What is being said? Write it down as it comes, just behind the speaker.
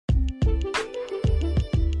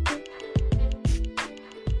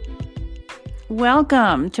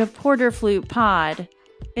Welcome to Porter Flute Pod.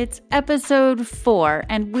 It's episode 4,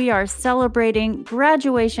 and we are celebrating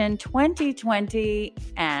graduation 2020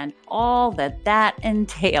 and all that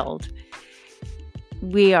entailed.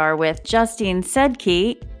 We are with Justine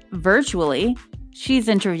Sedke virtually. She's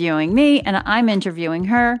interviewing me, and I'm interviewing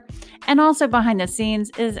her. And also behind the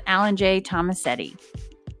scenes is Alan J. Tomasetti.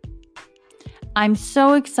 I'm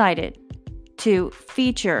so excited to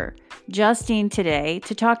feature Justine today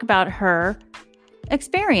to talk about her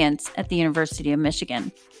experience at the University of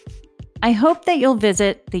Michigan. I hope that you'll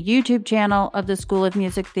visit the YouTube channel of the School of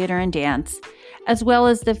Music, Theater, and Dance, as well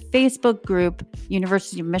as the Facebook group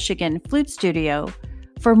University of Michigan Flute Studio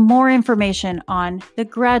for more information on the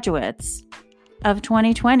graduates of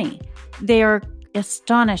 2020. They are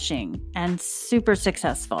astonishing and super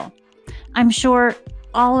successful. I'm sure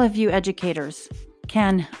all of you educators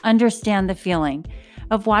can understand the feeling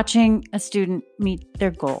of watching a student meet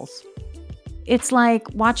their goals. It's like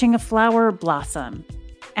watching a flower blossom.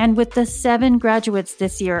 And with the 7 graduates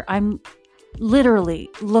this year, I'm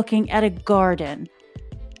literally looking at a garden.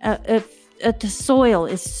 The soil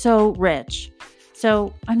is so rich.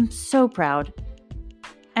 So I'm so proud.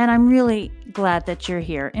 And I'm really glad that you're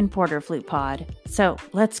here in Porter Flute Pod. So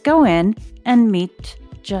let's go in and meet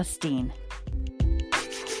Justine.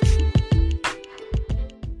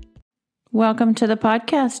 Welcome to the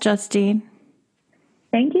podcast, Justine.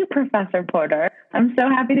 Thank you, Professor Porter. I'm so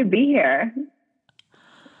happy to be here.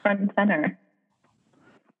 Front and center.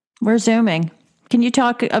 We're Zooming. Can you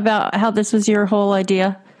talk about how this was your whole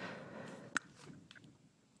idea?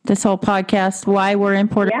 This whole podcast, why we're in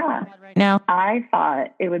Porter right now? I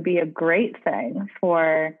thought it would be a great thing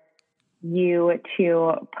for you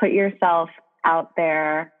to put yourself out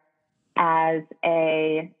there as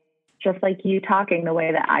just like you talking the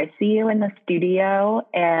way that I see you in the studio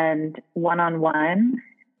and one-on-one.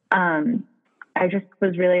 I just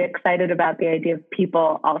was really excited about the idea of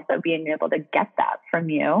people also being able to get that from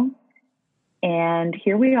you. And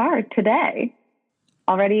here we are today,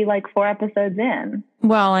 already like 4 episodes in.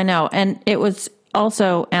 Well, I know. And it was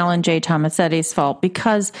also Alan J. Tomasetti's fault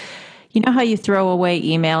because you know how you throw away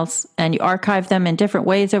emails and you archive them in different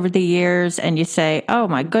ways over the years and you say, oh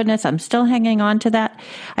my goodness, I'm still hanging on to that.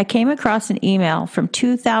 I came across an email from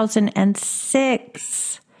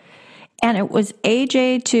 2006 and it was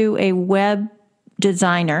AJ to a web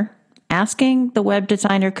designer asking the web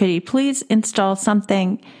designer, could he please install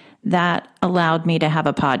something that allowed me to have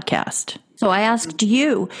a podcast? So I asked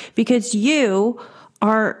you because you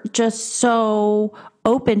are just so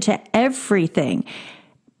open to everything.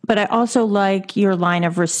 But I also like your line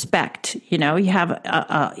of respect. You know, you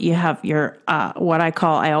have your what I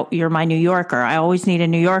call you're my New Yorker. I always need a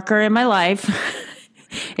New Yorker in my life.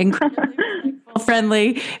 Incredibly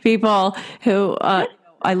friendly people who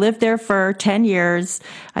I lived there for 10 years.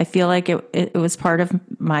 I feel like it was part of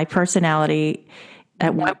my personality.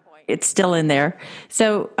 At one point, it's still in there.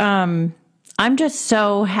 So I'm just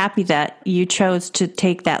so happy that you chose to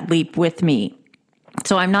take that leap with me.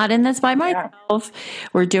 So I'm not in this by myself. Yeah.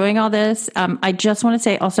 We're doing all this. I just want to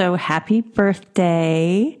say also happy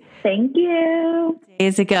birthday. Thank you.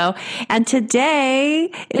 Days ago. And today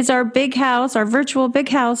is our big house, our virtual big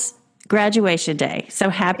house graduation day. So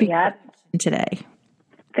happy graduation today.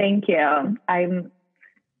 Thank you. I'm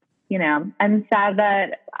sad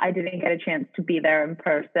that I didn't get a chance to be there in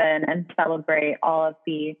person and celebrate all of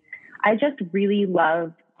I just really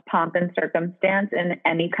love pomp and circumstance in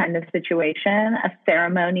any kind of situation, a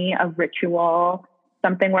ceremony, a ritual,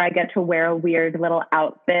 something where I get to wear a weird little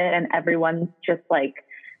outfit and everyone's just like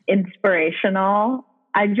inspirational.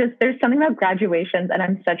 There's something about graduations and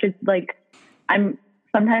I'm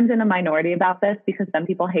sometimes in a minority about this because some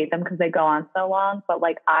people hate them because they go on so long, but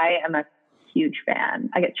like I am a huge fan.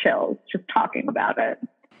 I get chills just talking about it.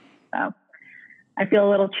 So I feel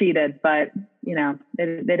a little cheated, but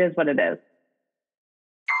it is what it is.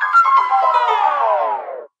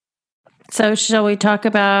 So shall we talk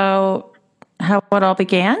about how it all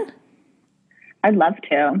began? I'd love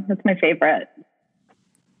to. That's my favorite.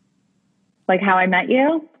 Like how I met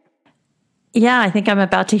you? Yeah, I think I'm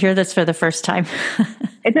about to hear this for the first time.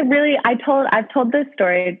 I've told this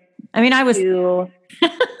story. I mean,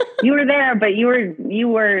 you were there, but you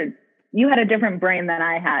had a different brain than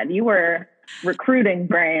I had. You were recruiting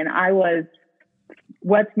brain. I was,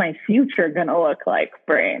 what's my future going to look like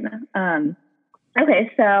brain? Okay.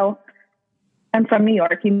 So I'm from New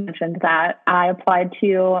York. You mentioned that. I applied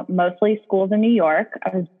to mostly schools in New York.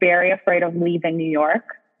 I was very afraid of leaving New York.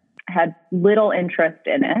 I had little interest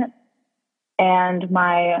in it. And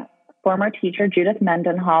my former teacher, Judith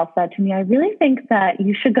Mendenhall, said to me, I really think that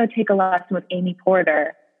you should go take a lesson with Amy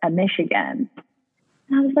Porter. at Michigan.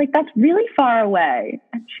 And I was like, that's really far away.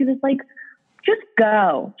 And she was like, just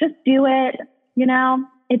go, just do it. You know,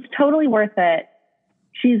 it's totally worth it.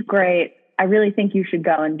 She's great. I really think you should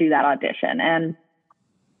go and do that audition. And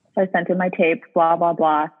so I sent in my tape, blah, blah,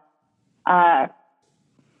 blah. I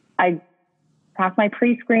passed my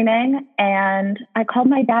pre-screening and I called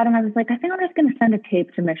my dad and I was like, I think I'm just going to send a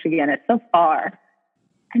tape to Michigan. It's so far.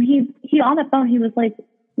 And he on the phone, he was like,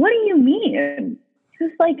 what do you mean? He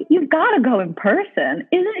was like, you've got to go in person.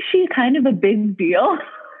 Isn't she kind of a big deal?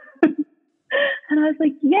 And I was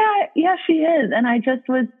like, yeah, she is. And I just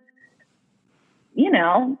was, you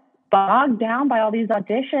know, bogged down by all these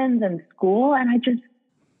auditions and school. And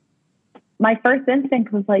my first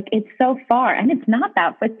instinct was like, it's so far. And it's not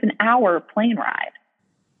that, it's an hour plane ride.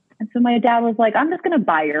 And so my dad was like, I'm just going to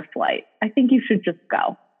buy your flight. I think you should just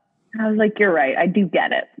go. And I was like, you're right. I do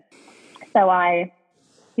get it. So I,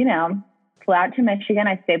 you know, flew out to Michigan.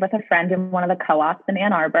 I stayed with a friend in one of the co-ops in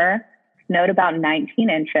Ann Arbor. Snowed about 19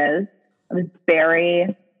 inches. It was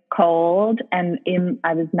very cold and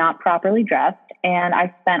I was not properly dressed. And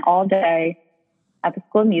I spent all day at the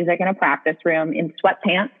School of Music in a practice room in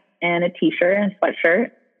sweatpants and a t-shirt and a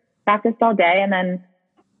sweatshirt. Practiced all day. And then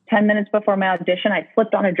 10 minutes before my audition, I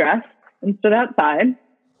slipped on a dress and stood outside.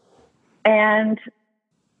 And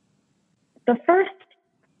the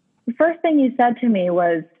first thing you said to me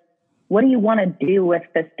was, what do you want to do with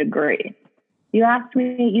this degree? You asked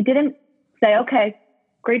me, you didn't say, okay,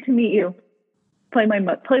 great to meet you. Play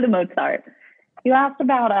the Mozart. You asked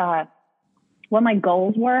about what my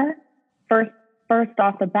goals were first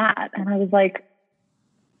off the bat. And I was like,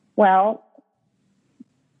 well,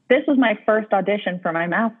 this was my first audition for my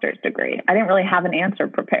master's degree. I didn't really have an answer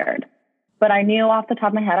prepared, but I knew off the top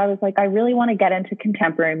of my head, I was like, I really want to get into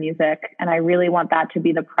contemporary music and I really want that to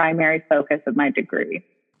be the primary focus of my degree.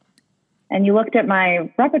 And you looked at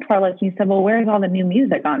my repertoire list and you said, well, where's all the new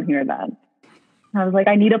music on here then? And I was like,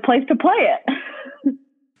 I need a place to play it.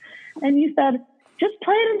 And you said, just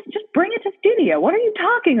play it and just bring it to studio. What are you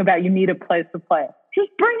talking about? You need a place to play it. Just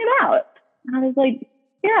bring it out. And I was like,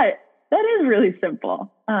 yeah, that is really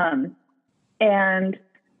simple. And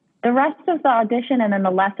the rest of the audition and then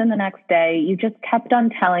the lesson the next day, you just kept on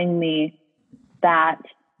telling me that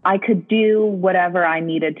I could do whatever I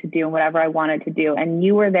needed to do and whatever I wanted to do. And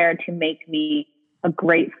you were there to make me a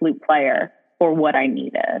great flute player for what I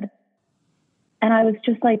needed. And I was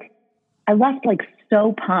just like, I left like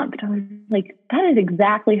so pumped. I was like, that is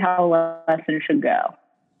exactly how a lesson should go.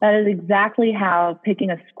 That is exactly how picking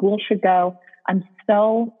a school should go. I'm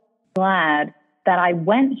so glad that I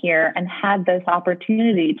went here and had this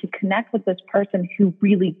opportunity to connect with this person who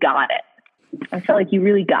really got it. I felt like you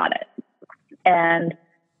really got it. And,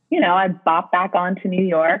 you know, I bopped back on to New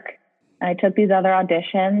York and I took these other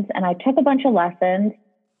auditions and I took a bunch of lessons.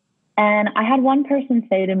 And I had one person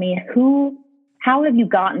say to me, how have you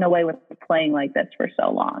gotten away with playing like this for so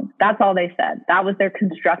long? That's all they said. That was their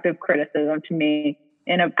constructive criticism to me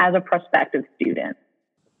as a prospective student.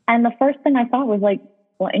 And the first thing I thought was like,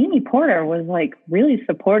 well, Amy Porter was like really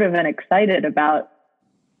supportive and excited about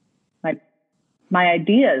my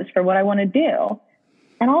ideas for what I want to do.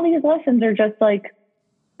 And all these lessons are just like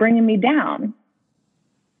bringing me down.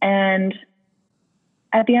 And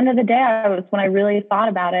at the end of the day, when I really thought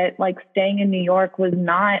about it, like staying in New York was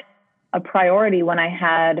not a priority when I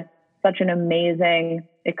had such an amazing,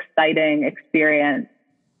 exciting experience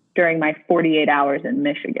during my 48 hours in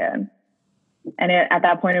Michigan. And at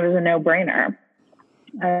that point, it was a no-brainer.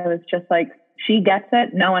 I was just like, she gets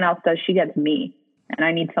it. No one else does. She gets me. And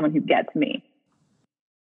I need someone who gets me.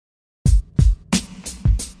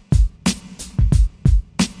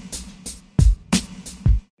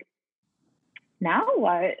 Now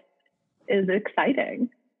what is exciting?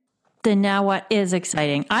 The now what is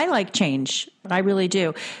exciting. I like change. I really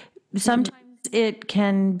do. Sometimes it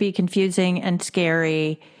can be confusing and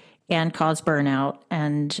scary and cause burnout.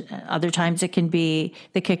 And other times it can be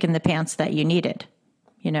the kick in the pants that you needed,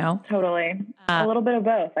 you know? Totally. A little bit of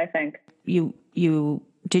both, I think. You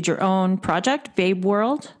did your own project, Babe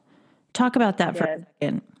World. Talk about that for a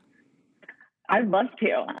second. I'd love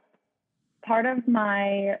to. Part of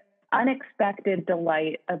my unexpected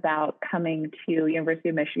delight about coming to University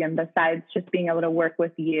of Michigan, besides just being able to work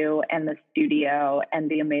with you and the studio and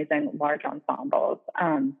the amazing large ensembles,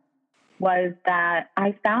 was that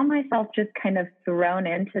I found myself just kind of thrown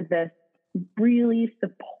into this really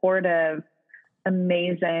supportive,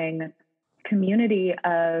 amazing community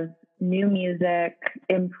of new music,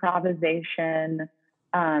 improvisation,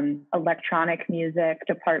 electronic music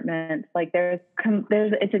departments. Like it's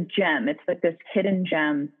a gem. It's like this hidden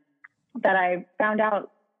gem that I found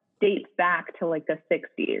out dates back to like the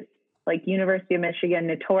 60s. Like University of Michigan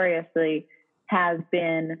notoriously has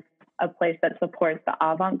been a place that supports the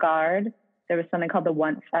avant-garde. There was something called the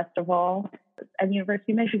Once Festival, and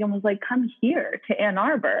University of Michigan was like, come here to Ann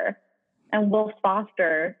Arbor and we'll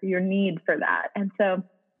foster your need for that. And so,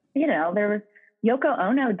 you know, there was Yoko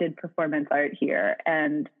Ono did performance art here,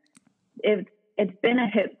 and it's been a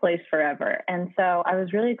hit place forever. And so I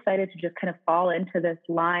was really excited to just kind of fall into this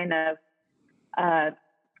line of,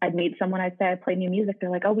 I'd meet someone, I'd say I play new music. They're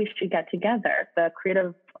like, oh, we should get together. The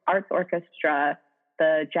Creative Arts Orchestra,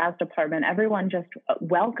 the jazz department, everyone just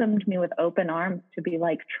welcomed me with open arms to be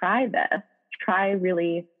like, try this, try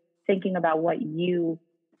really thinking about what your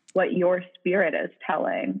spirit is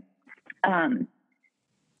telling.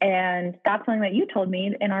 And that's something that you told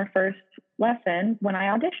me in our first lesson when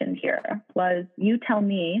I auditioned here was, you tell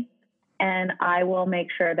me and I will make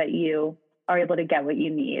sure that you are able to get what you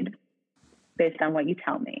need based on what you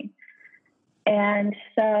tell me. And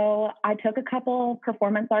so I took a couple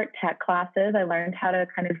performance art tech classes. I learned how to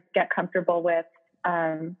kind of get comfortable with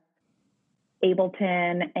Ableton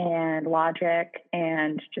and Logic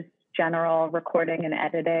and just general recording and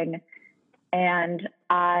editing. And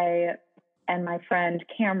I and my friend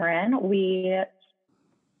Cameron, we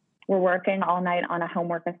were working all night on a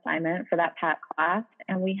homework assignment for that PAT class.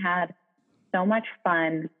 And we had so much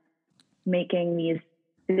fun making these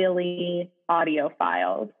silly audio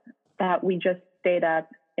files that we just stayed up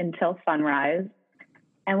until sunrise.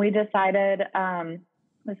 And we decided,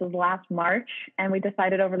 this was last March, and we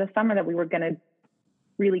decided over the summer that we were going to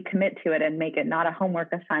really commit to it and make it not a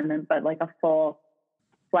homework assignment, but like a full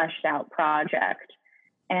fleshed out project.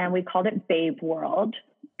 And we called it Babe World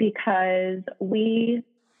because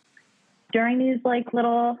during these like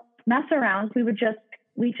little mess arounds,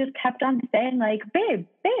 we just kept on saying like, babe,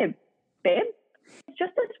 babe, babe. It's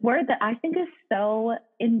just this word that I think is so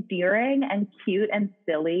endearing and cute and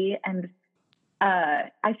silly. And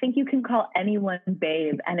I think you can call anyone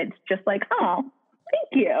babe and it's just like, oh,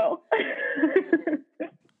 thank you.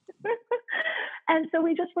 And so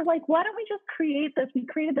we just were like, why don't we just create this? We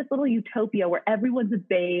created this little utopia where everyone's a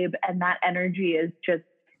babe and that energy is just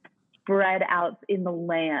spread out in the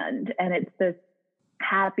land. And it's this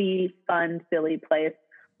happy, fun, silly place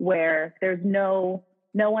where there's no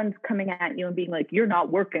one's coming at you and being like, you're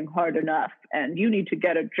not working hard enough and you need to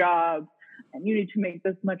get a job and you need to make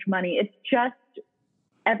this much money. It's just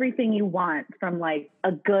everything you want from like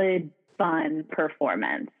a good, fun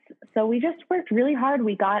performance. So we just worked really hard.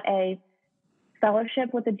 We got a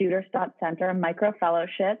fellowship with the Duderstadt Center, a micro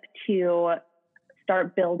fellowship, to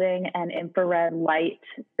start building an infrared light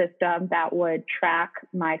system that would track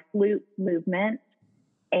my flute movement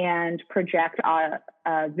and project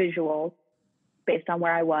visuals based on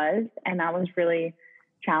where I was. And that was really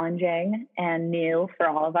challenging and new for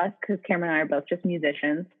all of us because Cameron and I are both just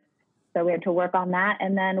musicians. So we had to work on that.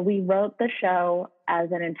 And then we wrote the show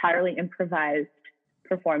as an entirely improvised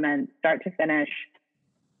performance, start to finish.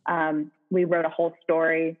 We wrote a whole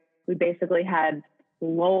story. We basically had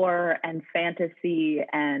lore and fantasy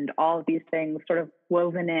and all of these things sort of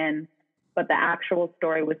woven in, but the actual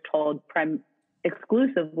story was told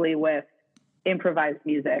exclusively with improvised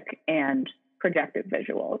music and projected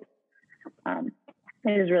visuals.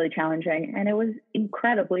 It was really challenging and it was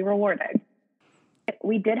incredibly rewarding.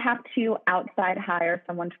 We did have to outside hire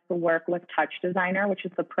someone to work with Touch Designer, which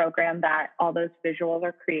is the program that all those visuals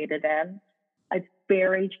are created in. It's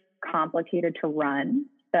very complicated to run.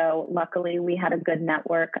 So luckily we had a good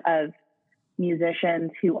network of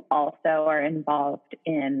musicians who also are involved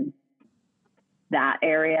in that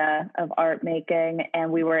area of art making.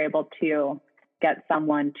 And we were able to get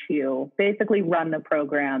someone to basically run the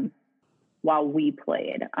program while we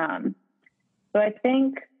played. So I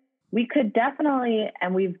think we could definitely,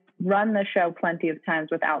 and we've run the show plenty of times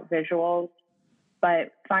without visuals,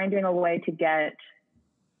 but finding a way to get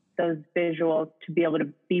those visuals to be able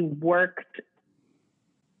to be worked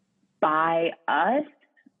by us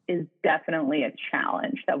is definitely a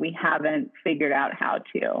challenge that we haven't figured out how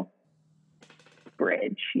to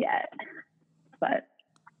bridge yet. But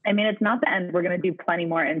I mean, it's not the end. We're going to do plenty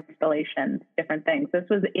more installations, different things. This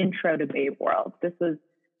was the intro to Babe World. This was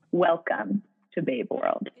welcome to Babe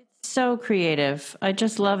World. It's so creative. I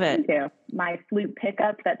just love it. Thank you. My flute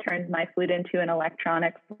pickup that turns my flute into an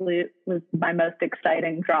electronic flute was my most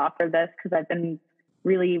exciting draw for this because I've been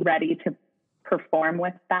really ready to perform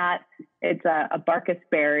with that. It's a Barkus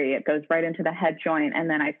Berry. It goes right into the head joint, and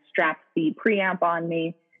then I strap the preamp on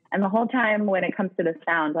me. And the whole time when it comes to the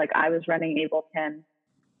sound, like I was running Ableton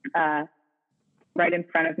right in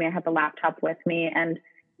front of me. I had the laptop with me, and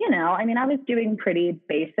I was doing pretty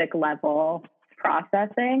basic level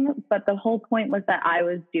processing, but the whole point was that I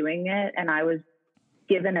was doing it and I was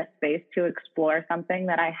given a space to explore something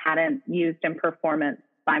that I hadn't used in performance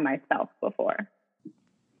by myself before.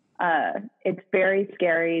 It's very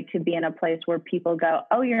scary to be in a place where people go,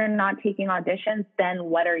 oh, you're not taking auditions, then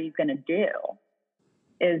what are you going to do?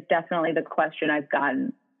 Is definitely the question I've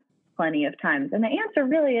gotten plenty of times. And the answer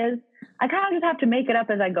really is, I kind of just have to make it up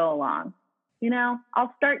as I go along. You know,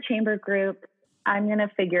 I'll start chamber groups. I'm going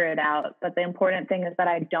to figure it out. But the important thing is that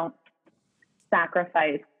I don't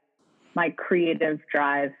sacrifice my creative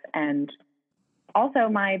drive and also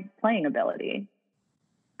my playing ability,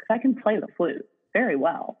 because I can play the flute very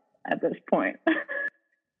well at this point.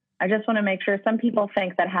 I just want to make sure. Some people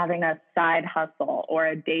think that having a side hustle or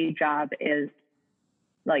a day job is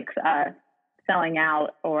like selling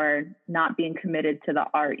out or not being committed to the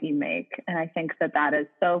art you make. And I think that that is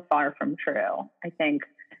so far from true. I think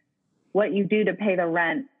what you do to pay the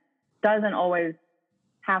rent doesn't always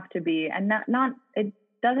have to be, and it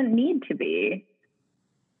doesn't need to be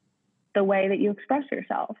the way that you express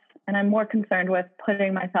yourself. And I'm more concerned with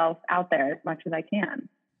putting myself out there as much as I can.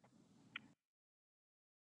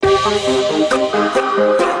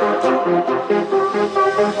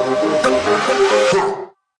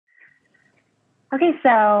 Okay,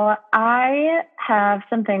 so I have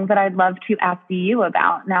some things that I'd love to ask you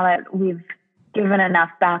about now that we've given enough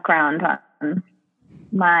background on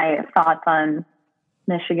my thoughts on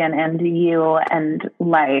Michigan and you and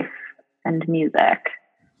life and music.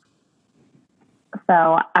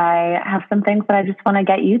 So I have some things that I just want to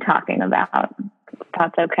get you talking about, if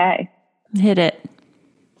that's okay. Hit it.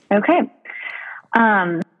 Okay.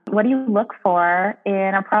 What do you look for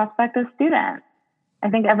in a prospective student? I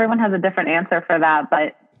think everyone has a different answer for that,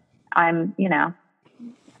 but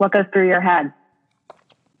what goes through your head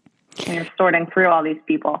when you're sorting through all these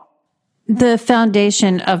people? The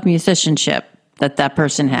foundation of musicianship that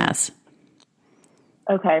person has.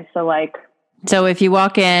 Okay, so if you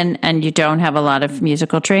walk in and you don't have a lot of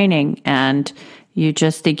musical training and you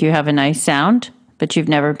just think you have a nice sound, but you've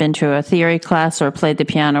never been to a theory class or played the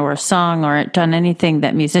piano or a song or done anything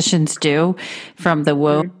that musicians do from the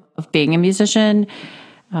womb of being a musician,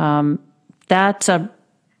 that's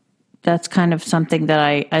kind of something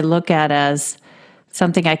that I look at as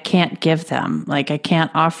something I can't give them. Like, I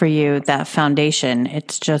can't offer you that foundation.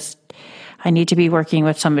 It's just, I need to be working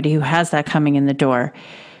with somebody who has that coming in the door.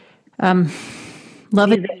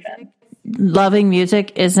 Loving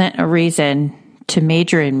music isn't a reason to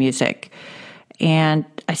major in music. And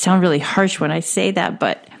I sound really harsh when I say that,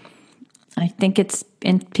 but I think it's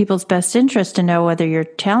in people's best interest to know whether you're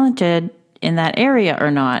talented in that area or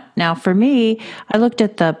not. Now, for me, I looked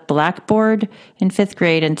at the blackboard in 5th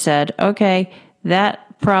grade and said, okay,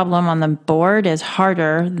 that problem on the board is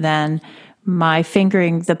harder than my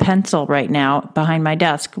fingering the pencil right now behind my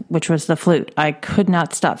desk, which was the flute. I could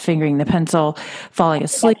not stop fingering the pencil, falling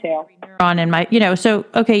asleep on in my, so,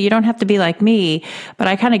 okay, you don't have to be like me, but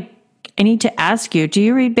I need to ask you, do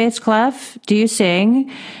you read bass clef? Do you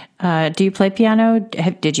sing? Do you play piano?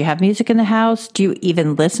 Did you have music in the house? Do you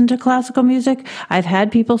even listen to classical music? I've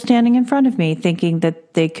had people standing in front of me thinking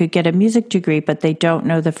that they could get a music degree, but they don't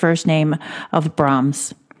know the first name of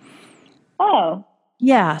Brahms. Oh.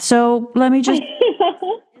 Yeah, so let me just...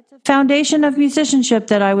 It's a foundation of musicianship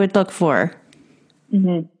that I would look for.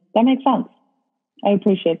 Mm-hmm. That makes sense. I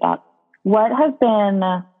appreciate that. What has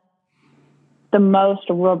been the most...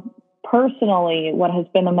 Personally, what has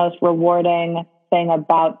been the most rewarding thing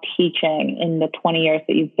about teaching in the 20 years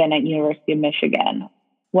that you've been at University of Michigan?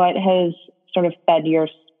 What has sort of fed your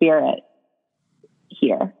spirit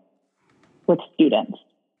here with students?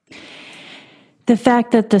 The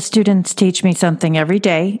fact that the students teach me something every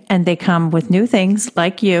day and they come with new things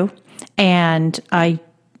like you. And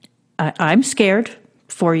I'm scared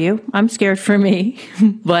for you. I'm scared for me,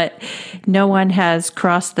 but no one has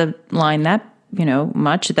crossed the line that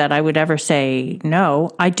much that I would ever say no.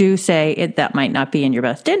 I do say that might not be in your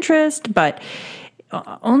best interest, but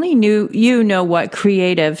only you know what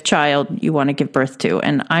creative child you want to give birth to,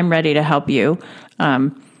 and I'm ready to help you.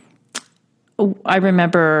 I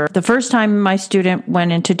remember the first time a student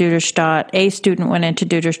went into Duderstadt,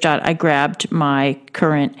 I grabbed my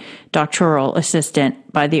current doctoral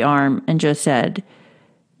assistant by the arm and just said,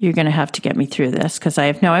 you're going to have to get me through this because I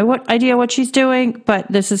have no idea what she's doing,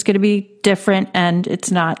 but this is going to be different and it's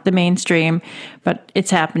not the mainstream, but it's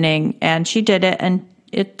happening. And she did it and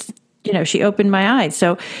it's, she opened my eyes.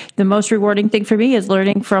 So the most rewarding thing for me is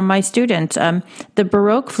learning from my students. The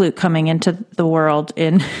Baroque flute coming into the world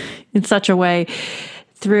in such a way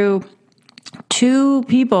through two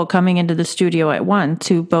people coming into the studio at once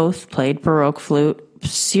who both played Baroque flute,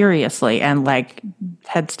 seriously and like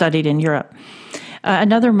had studied in Europe.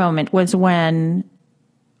 Another moment was when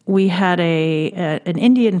we had an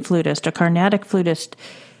Indian flutist, a Carnatic flutist,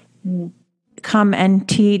 come and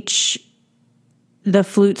teach the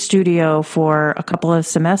flute studio for a couple of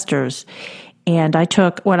semesters. And I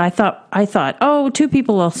took what I thought, oh, 2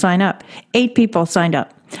 people will sign up. 8 people signed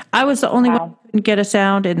up. I was the only one who couldn't get a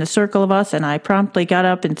sound in the circle of us, and I promptly got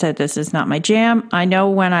up and said, this is not my jam. I know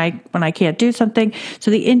when I can't do something.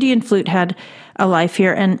 So the Indian flute had a life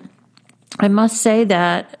here. And I must say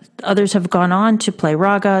that others have gone on to play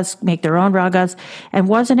ragas, make their own ragas. And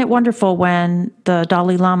wasn't it wonderful when the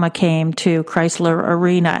Dalai Lama came to Chrysler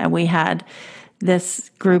Arena and we had this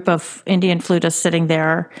group of Indian flutists sitting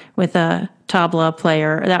there with a tabla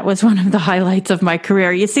player? That was one of the highlights of my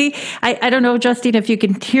career. You see, I don't know, Justine, if you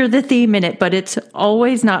can hear the theme in it, but it's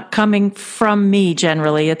always not coming from me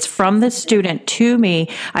generally. It's from the student to me.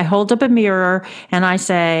 I hold up a mirror and I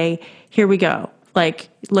say, here we go. Like,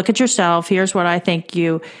 look at yourself. Here's what I think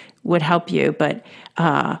would help you. But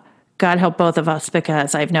God help both of us,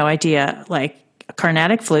 because I have no idea. Like, a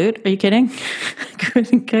Carnatic flute. Are you kidding?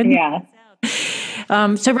 Couldn't. Yeah.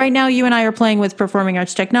 So right now you and I are playing with performing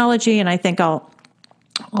arts technology, and I think I'll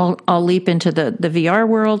leap into the VR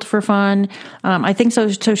world for fun. I think so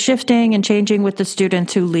shifting and changing with the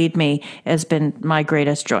students who lead me has been my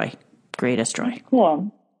greatest joy.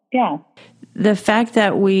 Cool. Yeah. The fact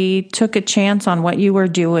that we took a chance on what you were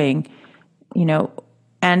doing,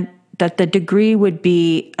 and that the degree would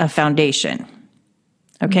be a foundation.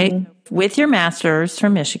 Okay. Mm-hmm. With your master's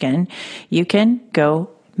from Michigan, you can go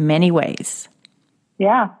many ways.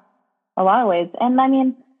 Yeah, a lot of ways. And I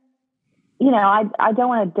mean, I don't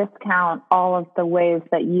want to discount all of the ways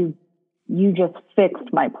that you just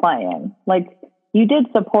fixed my playing. Like, you did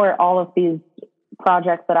support all of these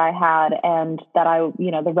projects that I had and that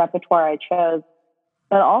the repertoire I chose,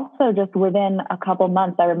 but also just within a couple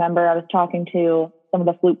months, I remember I was talking to some of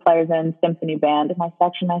the flute players in symphony band in my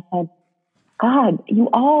section. I said, God, you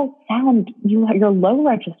all sound, your low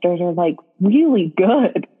registers are like really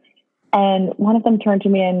good. And one of them turned to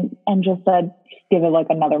me and just said, just give it like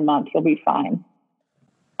another month, you'll be fine.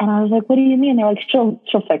 And I was like, what do you mean? They're like, she'll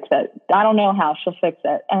fix it. I don't know how, she'll fix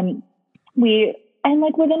it. And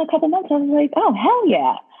like within a couple months, I was like, oh, hell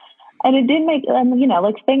yeah. And it did make,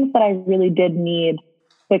 like things that I really did need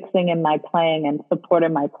fixing in my playing and support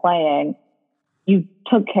in my playing, you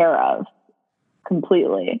took care of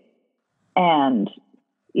completely. And,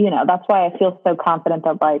 that's why I feel so confident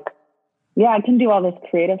that like, yeah, I can do all this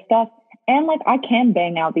creative stuff. And like, I can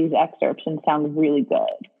bang out these excerpts and sound really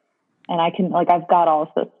good. And I can, like, I've got all of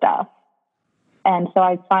this stuff. And so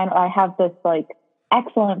I find I have this like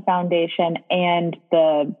excellent foundation and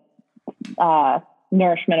the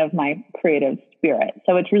nourishment of my creative spirit.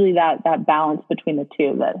 So it's really that balance between the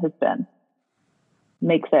two that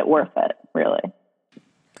makes it worth it, really.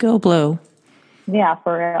 Go Blue. Yeah,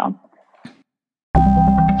 for real.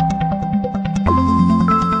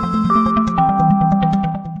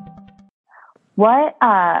 What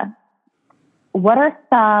are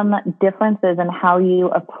some differences in how you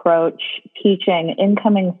approach teaching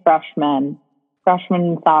incoming freshmen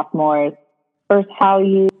and sophomores versus how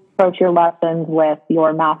you approach your lessons with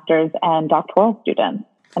your master's and doctoral students?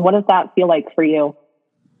 And what does that feel like for you?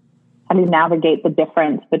 How do you navigate the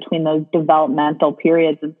difference between those developmental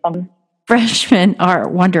periods and some? Freshmen are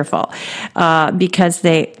wonderful because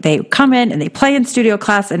they come in and they play in studio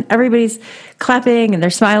class and everybody's clapping and they're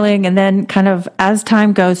smiling. And then kind of as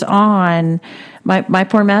time goes on, my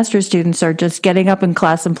poor master's students are just getting up in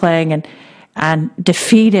class and playing and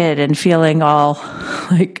defeated and feeling all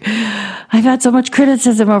like, I've had so much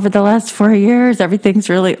criticism over the last 4 years. Everything's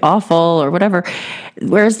really awful or whatever.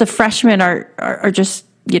 Whereas the freshmen are just,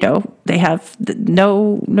 they have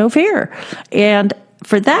no fear. And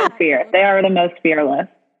for that, fear. They are the most fearless.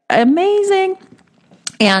 Amazing.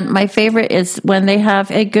 And my favorite is when they have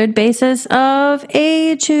a good basis of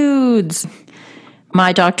etudes.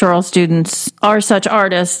 My doctoral students are such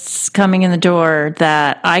artists coming in the door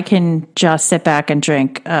that I can just sit back and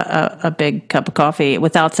drink a big cup of coffee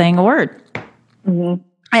without saying a word. Mm-hmm.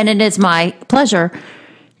 And it is my pleasure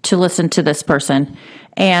to listen to this person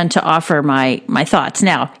and to offer my thoughts.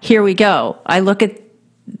 Now, here we go. I look at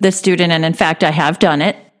the student, and in fact, I have done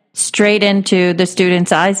it, straight into the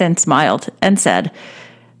student's eyes and smiled and said,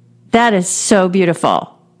 that is so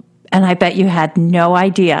beautiful. And I bet you had no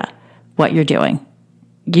idea what you're doing.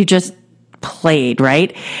 You just played,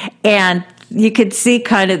 right? And you could see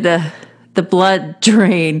kind of the blood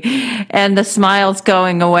drain and the smiles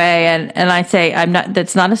going away. And I say,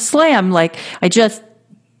 that's not a slam. Like, I just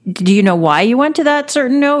do you know why you went to that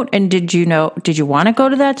certain note? And did you want to go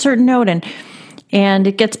to that certain note? And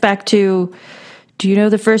it gets back to, do you know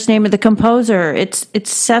the first name of the composer? It's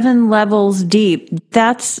 7 levels deep.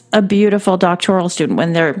 That's a beautiful doctoral student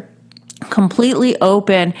when they're completely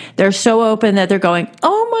open. They're so open that they're going,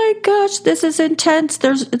 oh my gosh, this is intense.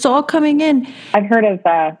 It's all coming in. I've heard of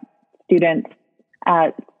students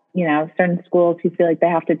at, certain schools who feel like they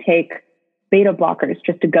have to take beta blockers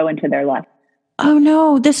just to go into their lesson. Oh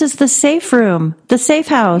no, this is the safe room, the safe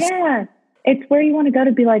house. Yeah. It's where you want to go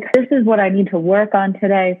to be like, this is what I need to work on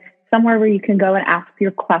today. Somewhere where you can go and ask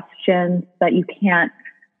your questions that you can't,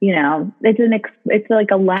 it's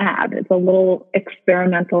like a lab. It's a little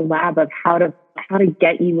experimental lab of how to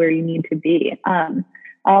get you where you need to be. I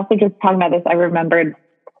also, just talking about this, I remembered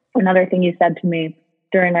another thing you said to me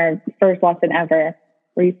during our first lesson ever,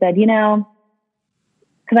 where you said, because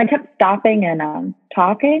I kept stopping and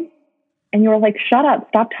talking, and you were like, shut up,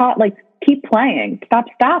 stop talking, like keep playing, stop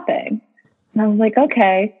stopping. And I was like,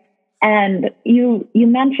 okay. And you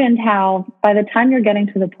mentioned how by the time you're getting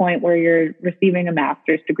to the point where you're receiving a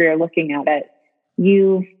master's degree or looking at it,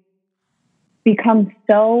 you've become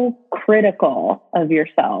so critical of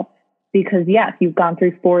yourself because, yes, you've gone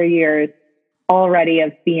through 4 years already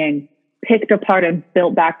of being picked apart and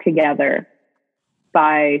built back together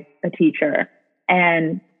by a teacher.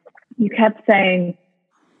 And you kept saying,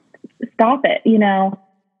 stop it.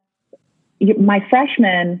 My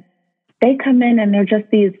freshmen, they come in and they're just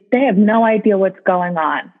they have no idea what's going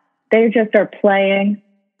on. They just are playing.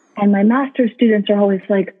 And my master's students are always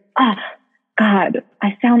like, God,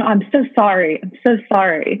 I'm so sorry. I'm so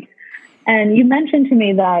sorry. And you mentioned to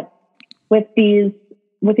me that with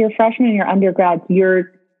your freshmen and your undergrads,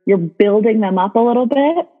 you're building them up a little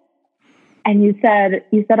bit. And you said,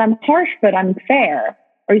 I'm harsh, but I'm fair.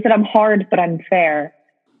 Or you said, I'm hard, but I'm fair.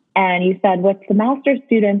 And you said, with the master's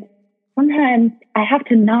students, sometimes I have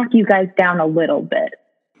to knock you guys down a little bit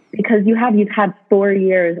because you've had 4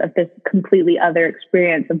 years of this completely other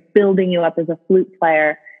experience of building you up as a flute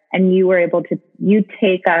player. And you were able to,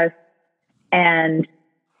 take us and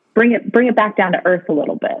bring it back down to earth a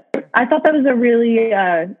little bit. I thought that was a really,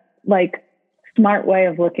 smart way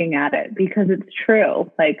of looking at it because it's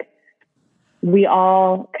true. Like we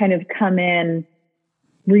all kind of come in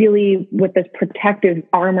really with this protective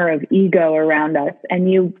armor of ego around us,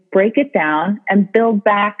 and you break it down and build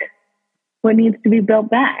back what needs to be built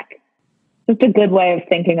back. Just a good way of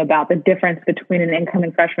thinking about the difference between an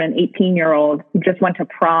incoming freshman and 18-year-old who just went to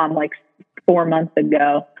prom like 4 months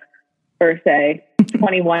ago versus a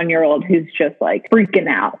 21-year-old who's just like freaking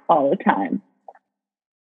out all the time.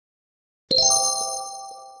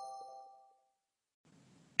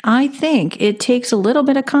 I think it takes a little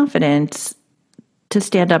bit of confidence to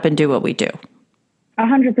stand up and do what we do.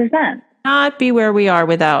 100%. Not be where we are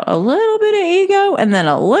without a little bit of ego and then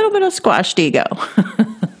a little bit of squashed ego.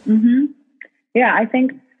 Mm-hmm. Yeah, I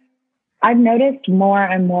think I've noticed more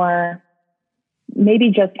and more, maybe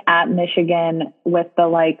just at Michigan, with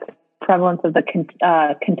the prevalence of the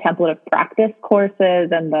contemplative practice courses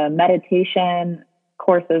and the meditation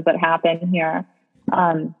courses that happen here.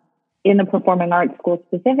 In the performing arts school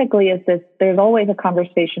specifically, there's always a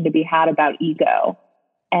conversation to be had about ego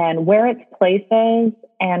and where its place is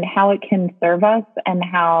and how it can serve us and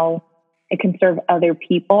how it can serve other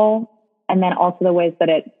people. And then also the ways that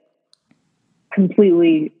it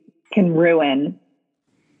completely can ruin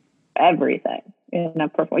everything in a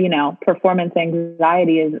performance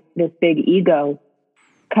anxiety is this big ego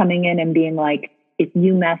coming in and being like, if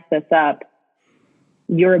you mess this up,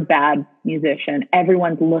 you're a bad musician.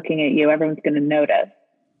 Everyone's looking at you. Everyone's going to notice.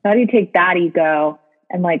 How do you take that ego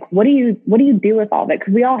and what do you do with all of it?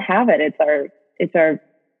 Because we all have it. It's our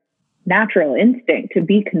natural instinct to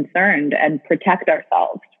be concerned and protect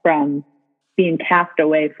ourselves from being cast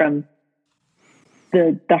away from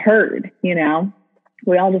the herd. We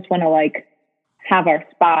all just want to have our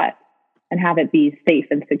spot and have it be safe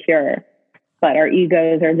and secure. But our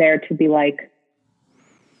egos are there to be like,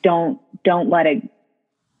 don't let it.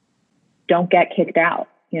 Don't get kicked out,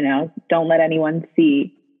 don't let anyone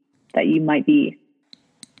see that you might be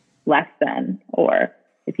less than, or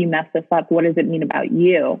if you mess this up, what does it mean about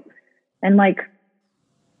you? And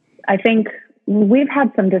I think we've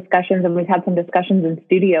had some discussions in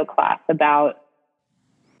studio class about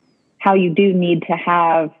how you do need to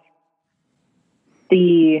have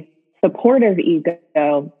the supportive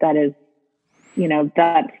ego that is,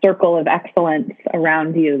 that circle of excellence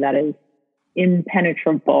around you that is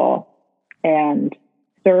impenetrable and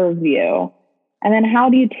serve you. And then how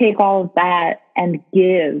do you take all of that and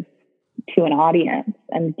give to an audience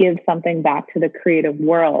and give something back to the creative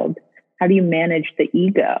world? how do you manage the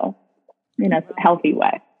ego in a healthy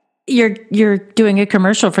way? You're doing a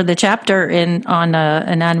commercial for the chapter on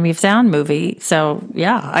Anatomy of Sound movie. So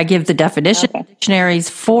yeah, I give the dictionaries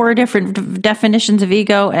 4 different definitions of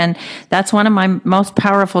ego, and that's one of my most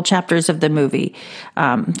powerful chapters of the movie.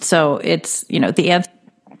 So it's,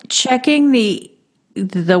 checking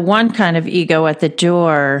the one kind of ego at the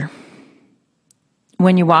door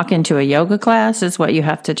when you walk into a yoga class is what you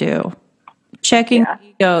have to do. Checking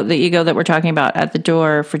the ego that we're talking about at the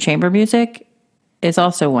door for chamber music is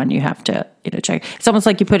also one you have to check. It's almost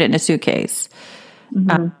like you put it in a suitcase,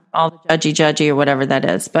 all the judgy or whatever that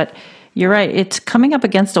is. But you're right. It's coming up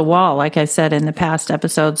against a wall, like I said in the past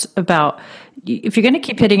episodes, about if you're going to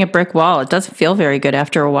keep hitting a brick wall, it doesn't feel very good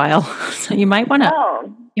after a while. So you might want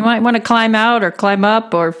to climb out or climb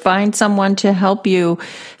up or find someone to help you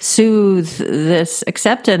soothe this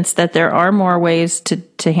acceptance that there are more ways to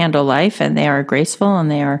handle life, and they are graceful,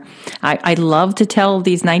 and they are, I love to tell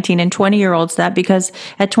these 19 and 20-year-olds that, because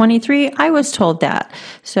at 23, I was told that.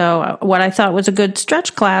 So what I thought was a good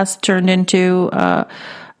stretch class turned into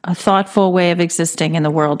a thoughtful way of existing in the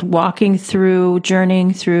world, walking through,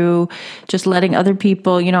 journeying through, just letting other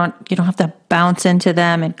people, you don't have to bounce into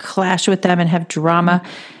them and clash with them and have drama.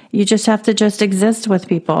 You just have to just exist with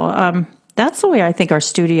people. That's the way I think our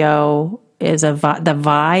studio is, the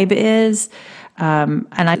vibe is. And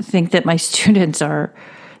I think that my students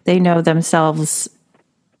they know themselves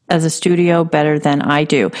as a studio better than I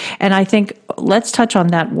do. And I think let's touch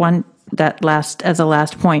on as a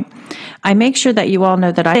last point. I make sure that you all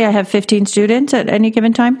know that I have 15 students at any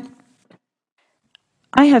given time.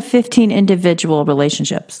 I have 15 individual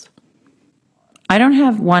relationships. I don't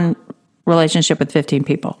have one relationship with 15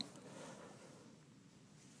 people.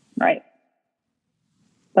 Right.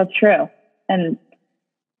 That's true. And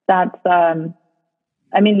that's,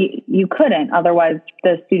 you couldn't, otherwise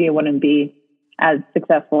the studio wouldn't be as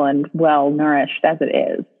successful and well nourished as it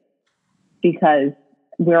is, because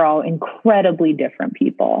we're all incredibly different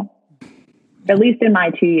people. At least in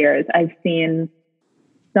my 2 years, I've seen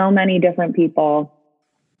so many different people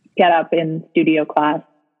get up in studio class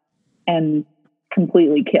and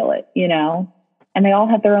completely kill it, and they all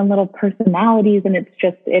have their own little personalities. And it's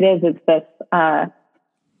this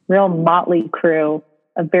real motley crew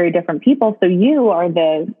of very different people. So you are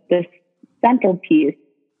this centerpiece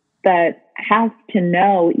that has to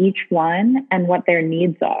know each one and what their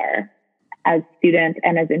needs are as students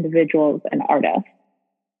and as individuals and artists.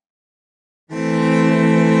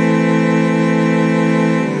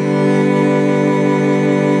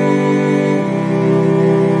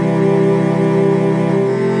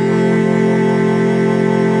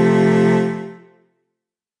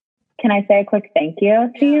 Can I say a quick thank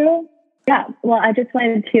you to you? Yeah. Well, I just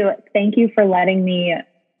wanted to thank you for letting me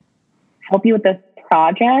help you with this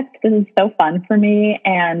project. This is so fun for me,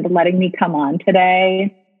 and letting me come on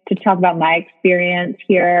today to talk about my experience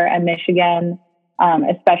here at Michigan,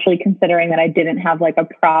 especially considering that I didn't have like a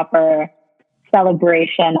proper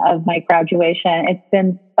celebration of my graduation. It's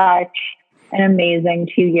been such an amazing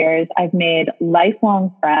 2 years. I've made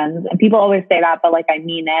lifelong friends, and people always say that, but I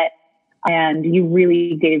mean it. And you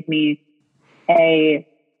really gave me a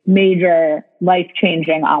major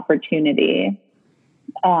life-changing opportunity.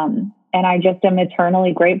 And I just am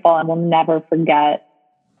eternally grateful and will never forget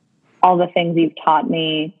all the things you've taught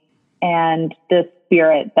me, and the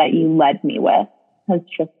spirit that you led me with has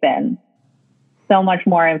just been so much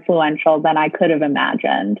more influential than I could have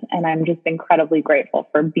imagined. And I'm just incredibly grateful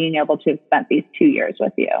for being able to have spent these 2 years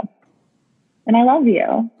with you. And I love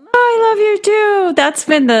you. I love you too. That's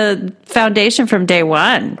been the foundation from day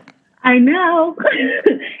one. I know.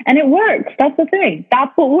 And it works. That's the thing.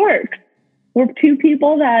 That's what works. We're two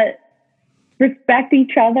people that respect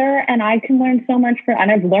each other, and I can learn so much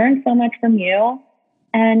and I've learned so much from you.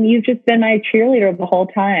 And you've just been my cheerleader the whole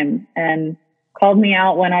time and called me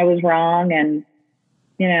out when I was wrong. And,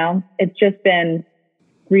 it's just been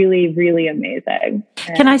really, really amazing.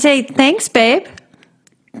 And can I say thanks, babe?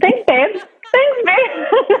 Thanks, babe. Thanks, babe.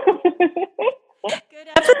 Good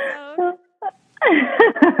episode.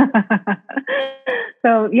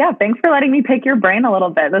 So, yeah, thanks for letting me pick your brain a little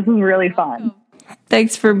bit. This is really fun.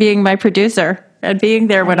 Thanks for being my producer and being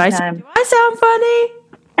there when I said, do I sound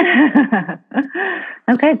funny?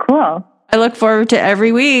 Okay, cool. I look forward to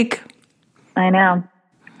every week. I know.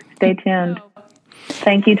 Stay tuned.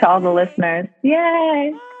 Thank you to all the listeners.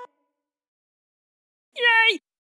 Yay. Yay.